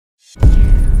Hello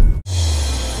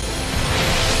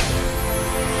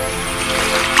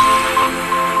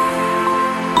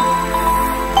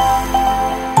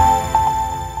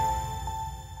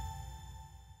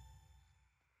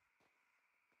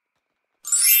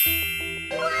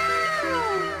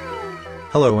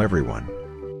everyone.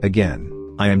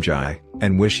 Again, I am Jai,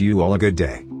 and wish you all a good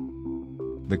day.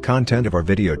 The content of our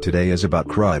video today is about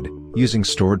CRUD, using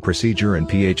stored procedure in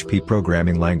PHP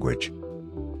programming language.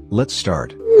 Let's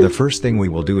start. The first thing we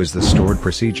will do is the stored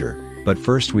procedure, but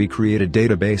first we create a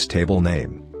database table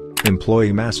name,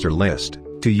 employee master list,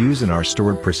 to use in our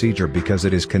stored procedure because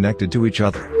it is connected to each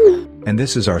other. And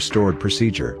this is our stored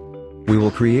procedure. We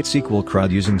will create SQL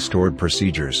CRUD using stored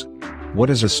procedures. What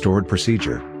is a stored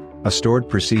procedure? A stored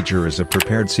procedure is a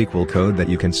prepared SQL code that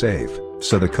you can save,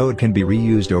 so the code can be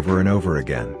reused over and over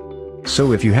again.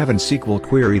 So if you have a SQL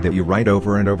query that you write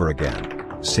over and over again,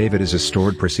 save it as a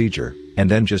stored procedure, and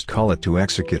then just call it to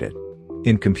execute it.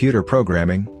 In computer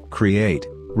programming, create,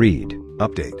 read,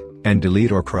 update, and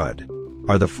delete or CRUD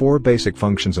are the four basic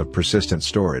functions of persistent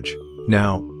storage.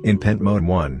 Now, in Pent Mode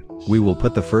 1, we will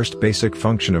put the first basic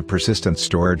function of persistent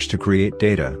storage to create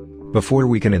data. Before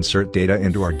we can insert data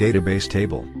into our database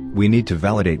table, we need to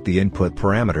validate the input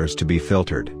parameters to be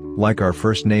filtered, like our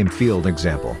first name field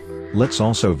example. Let's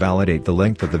also validate the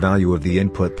length of the value of the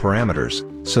input parameters,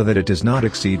 so that it does not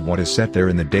exceed what is set there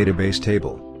in the database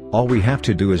table. All we have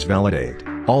to do is validate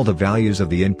all the values of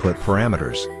the input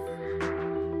parameters.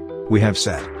 We have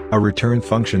set a return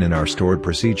function in our stored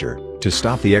procedure to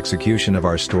stop the execution of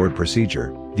our stored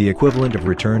procedure. The equivalent of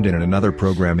returned in another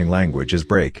programming language is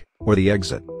break, or the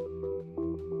exit.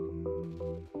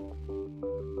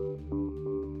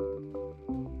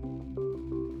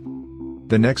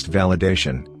 The next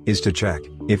validation is to check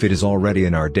if it is already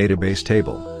in our database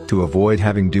table, to avoid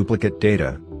having duplicate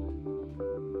data.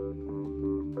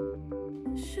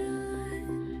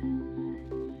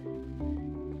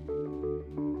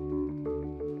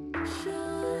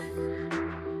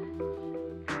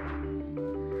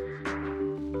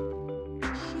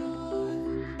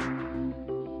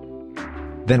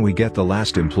 Then we get the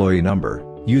last employee number,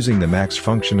 using the max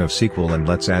function of SQL, and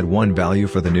let's add one value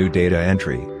for the new data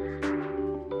entry.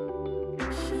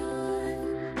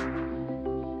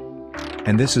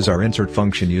 And this is our insert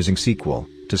function using SQL,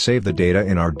 to save the data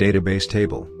in our database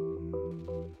table.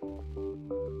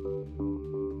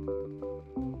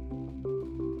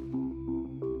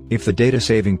 If the data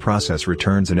saving process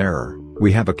returns an error,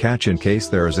 we have a catch in case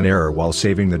there is an error while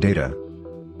saving the data.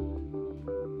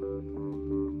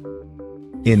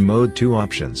 In Mode 2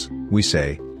 options, we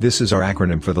say, this is our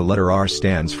acronym for the letter R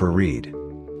stands for read.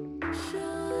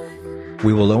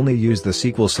 We will only use the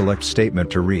SQL select statement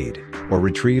to read, or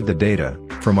retrieve the data,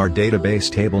 from our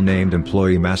database table named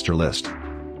employee master list.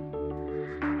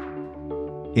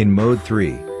 In Mode 3,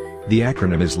 the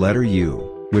acronym is letter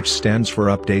U, which stands for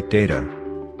update data.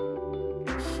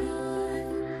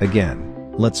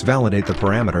 Again, let's validate the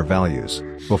parameter values,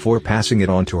 before passing it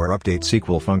on to our update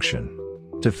SQL function,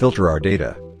 to filter our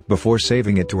data, before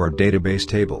saving it to our database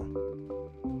table.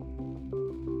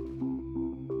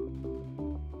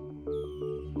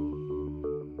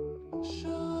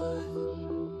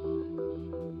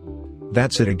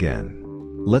 That's it again.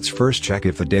 Let's first check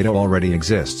if the data already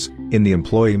exists. In the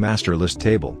employee master list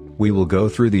table, we will go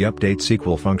through the update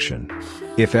SQL function.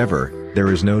 If ever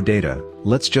there is no data,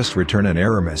 let's just return an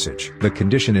error message. The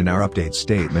condition in our update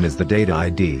statement is the data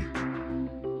ID.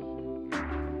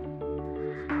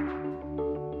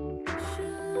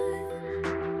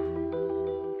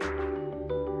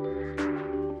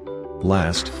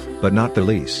 Last, but not the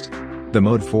least, the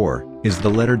Mode 4 is the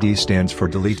letter D stands for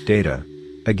delete data.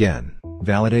 Again,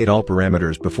 validate all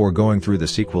parameters before going through the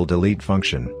SQL delete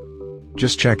function.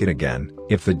 Just check it again,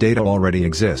 if the data already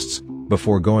exists,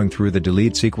 before going through the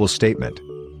delete SQL statement.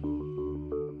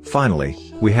 Finally,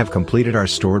 we have completed our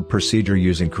stored procedure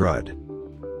using CRUD.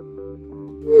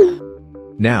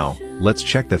 Now, let's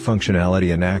check the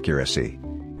functionality and accuracy.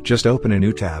 Just open a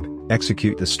new tab,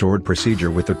 execute the stored procedure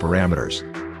with the parameters.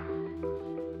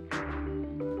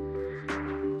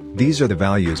 These are the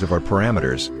values of our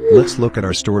parameters. Let's look at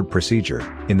our stored procedure.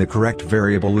 In the correct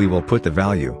variable we will put the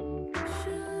value.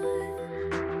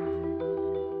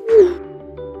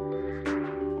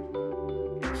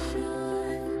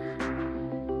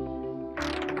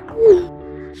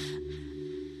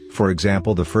 For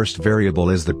example, the first variable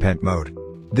is the Pent mode.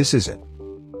 This is it.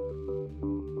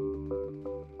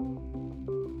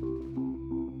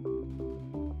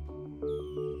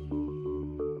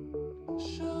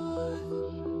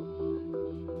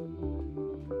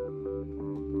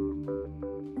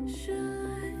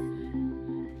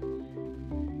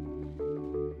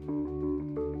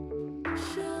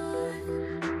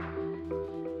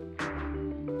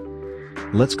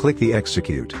 Let's click the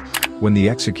execute. When the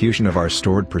execution of our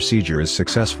stored procedure is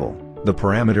successful, the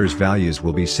parameters values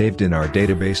will be saved in our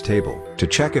database table. To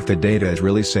check if the data is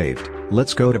really saved,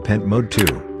 let's go to Pent Mode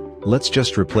 2. Let's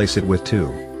just replace it with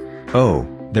 2. Oh,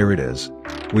 there it is.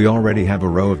 We already have a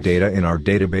row of data in our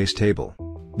database table.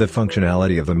 The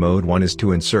functionality of the Mode 1 is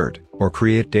to insert, or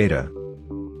create data.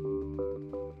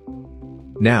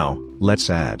 Now, let's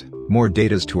add more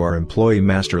data to our employee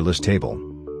master list table.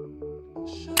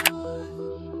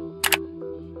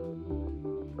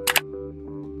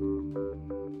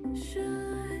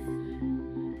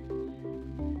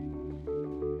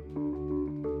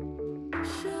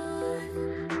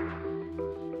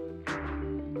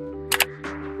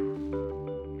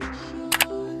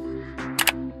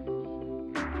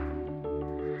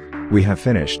 We have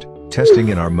finished testing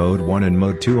in our Mode 1 and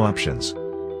Mode 2 options.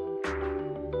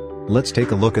 Let's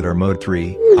take a look at our Mode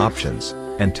 3 options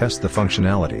and test the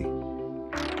functionality.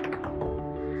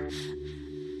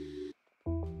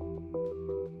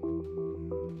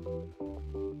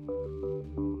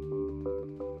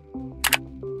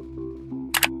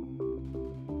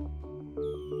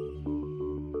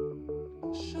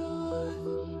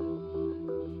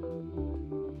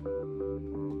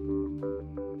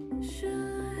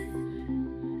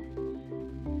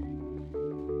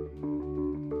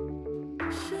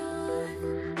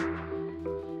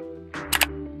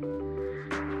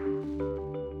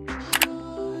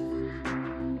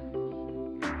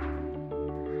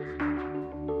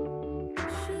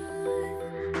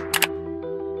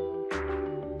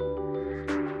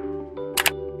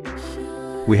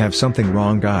 We have something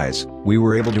wrong, guys. We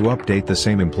were able to update the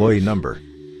same employee number.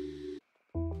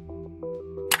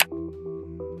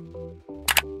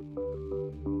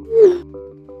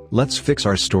 Let's fix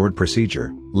our stored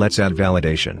procedure. Let's add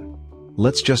validation.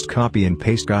 Let's just copy and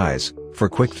paste, guys, for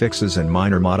quick fixes and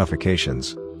minor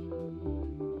modifications.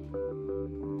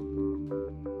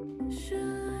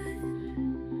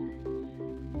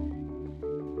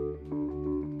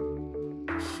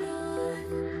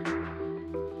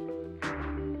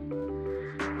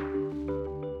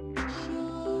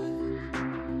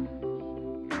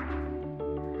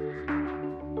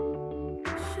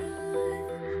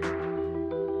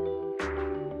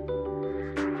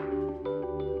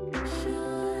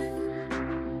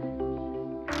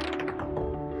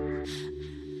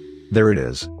 There it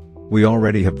is. We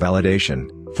already have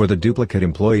validation for the duplicate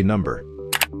employee number.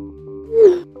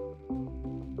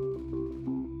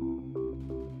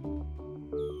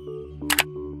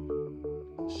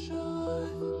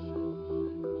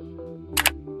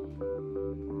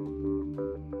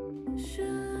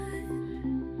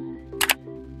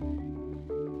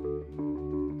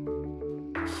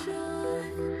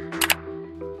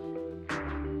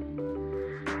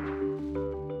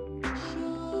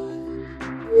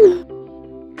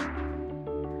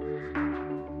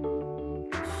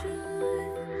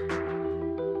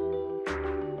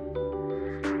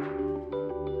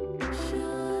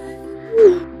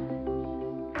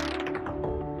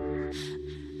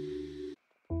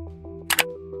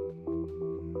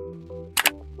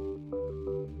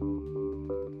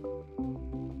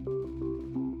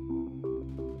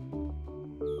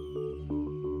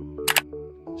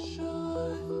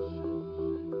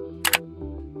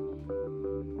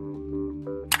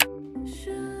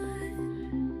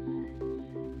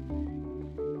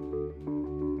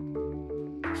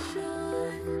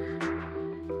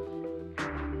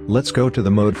 Let's go to the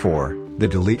Mode 4, the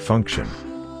delete function.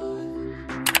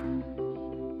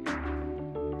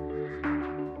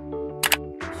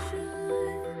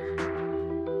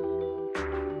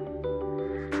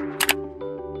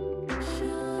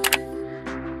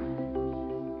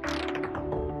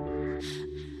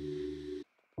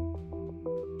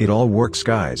 It all works,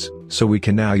 guys, so we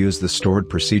can now use the stored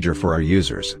procedure for our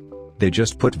users. They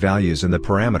just put values in the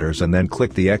parameters and then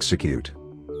click the execute.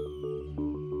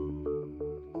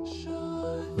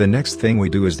 The next thing we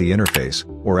do is the interface,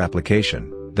 or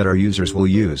application, that our users will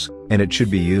use, and it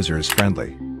should be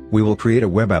users-friendly. We will create a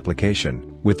web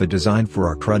application, with the design for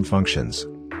our CRUD functions.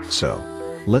 So,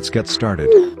 let's get started.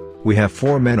 We have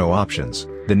 4 menu options.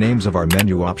 The names of our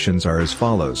menu options are as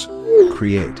follows: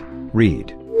 create,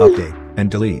 read, update,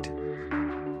 and delete.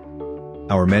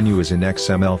 Our menu is in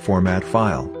XML format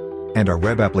file, and our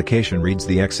web application reads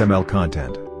the XML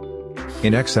content.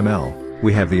 In XML,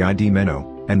 we have the ID menu,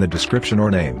 and the description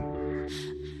or name.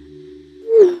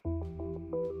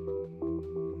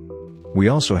 We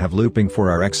also have looping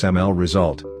for our XML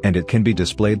result, and it can be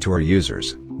displayed to our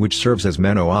users, which serves as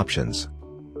menu options.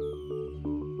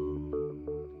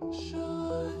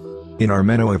 In our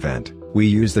menu event, we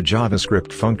use the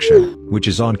JavaScript function, which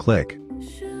is on click.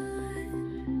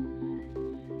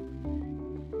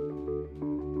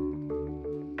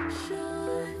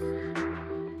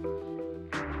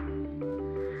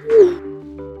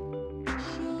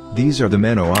 These are the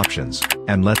menu options,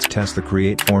 and let's test the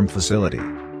Create Form facility.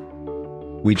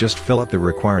 We just fill up the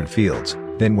required fields,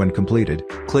 then when completed,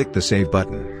 click the Save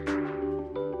button.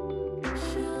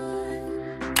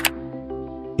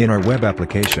 In our web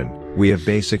application, we have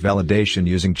basic validation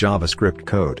using JavaScript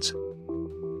codes.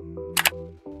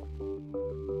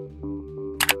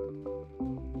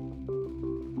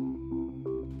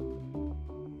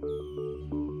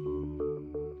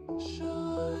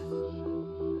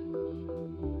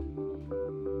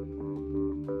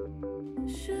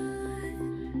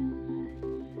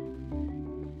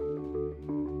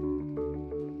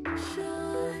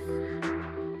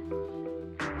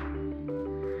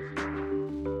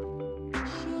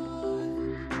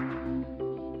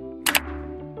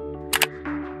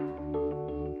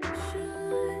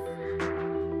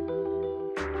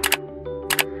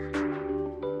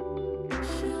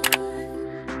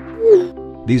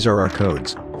 These are our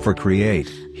codes. For create,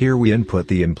 here we input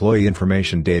the employee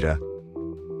information data.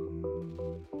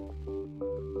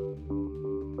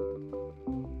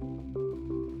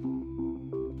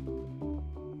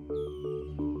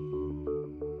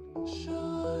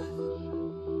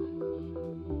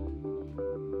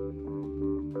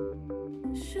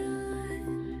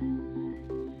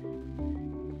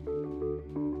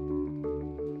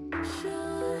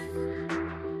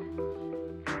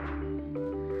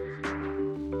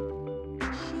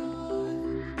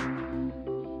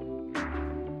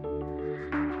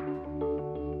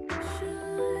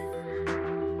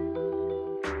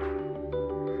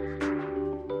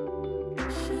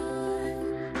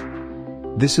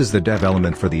 This is the dev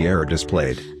element for the error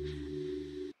displayed.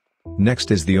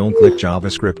 Next is the onClick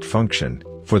JavaScript function,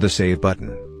 for the Save button.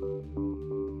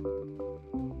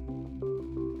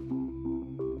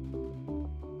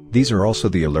 These are also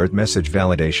the alert message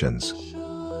validations.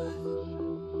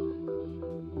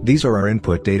 These are our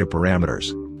input data parameters.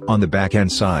 On the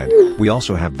backend side, we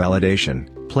also have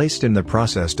validation, placed in the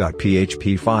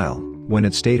process.php file. When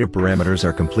its data parameters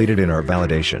are completed in our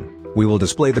validation, we will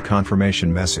display the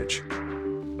confirmation message.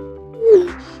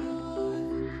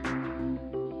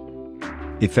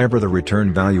 If ever the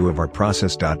return value of our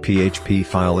process.php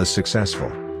file is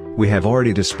successful, we have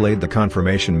already displayed the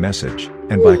confirmation message,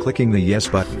 and by clicking the Yes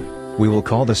button, we will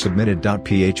call the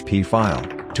submitted.php file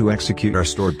to execute our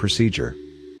stored procedure.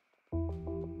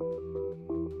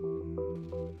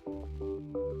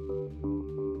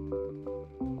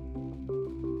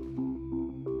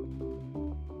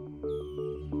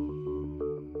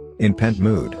 In Pent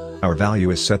mode, our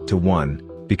value is set to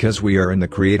 1, because we are in the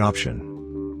Create option.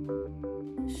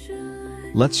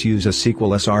 Let's use a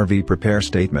SQL SRV prepare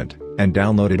statement, and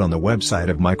download it on the website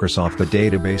of Microsoft the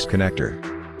Database Connector.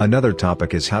 Another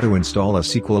topic is how to install a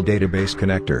SQL Database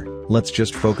Connector. Let's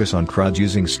just focus on CRUD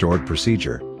using stored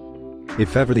procedure.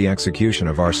 If ever the execution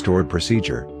of our stored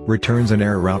procedure returns an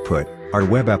error output, our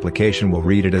web application will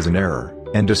read it as an error,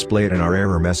 and display it in our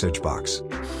error message box.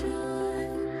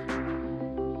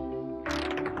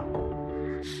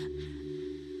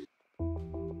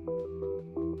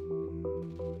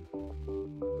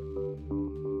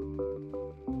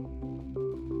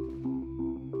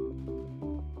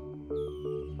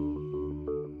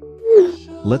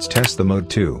 Let's test the mode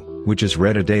 2, which is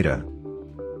read data.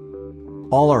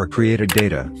 All our created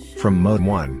data, from mode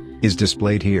 1, is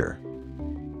displayed here.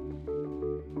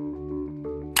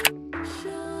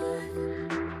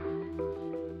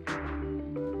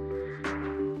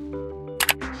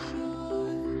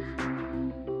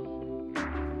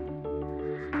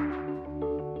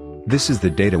 This is the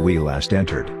data we last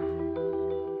entered.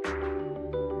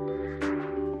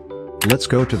 Let's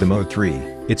go to the mode 3,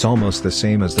 it's almost the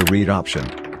same as the read option,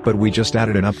 but we just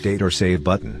added an update or save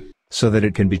button, so that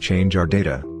it can be change our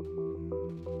data.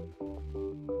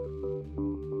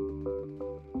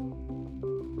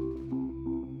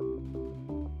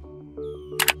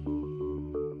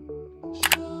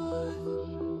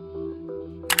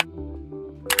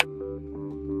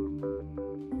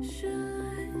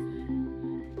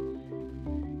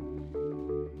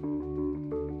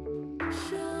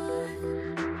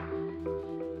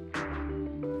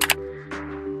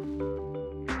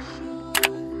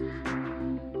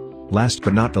 Last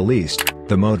but not the least,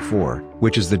 the mode 4,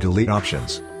 which is the delete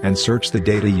options, and search the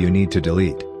data you need to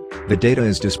delete. The data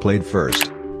is displayed first,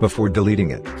 before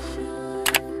deleting it.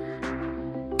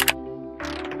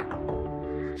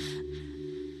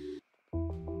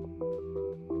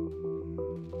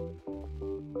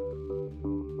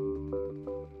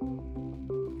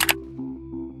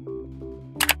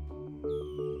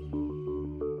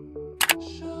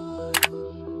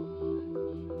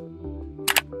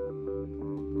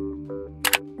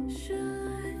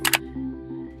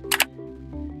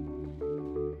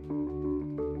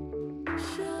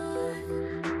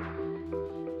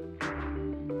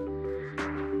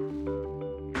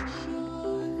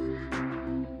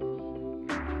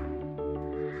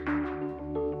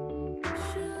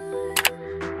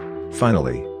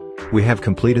 Finally, we have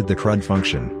completed the CRUD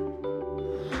function,